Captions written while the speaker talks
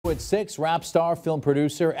with 6, rap star, film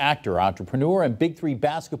producer, actor, entrepreneur, and Big 3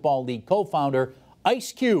 Basketball League co-founder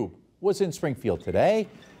Ice Cube was in Springfield today.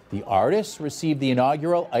 The artist received the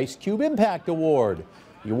inaugural Ice Cube Impact Award.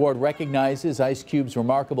 The award recognizes Ice Cube's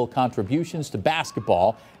remarkable contributions to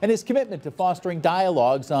basketball and his commitment to fostering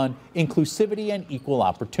dialogues on inclusivity and equal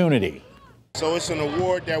opportunity. So it's an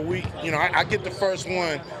award that I get the first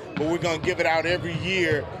one, but we're going to give it out every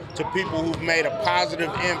year to people who've made a positive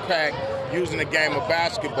impact using the game of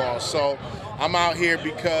basketball. So I'm out here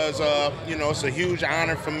because, it's a huge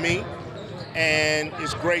honor for me, and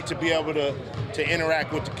it's great to be able to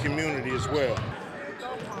interact with the community as well.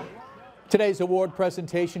 Today's award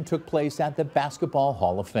presentation took place at the Basketball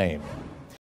Hall of Fame.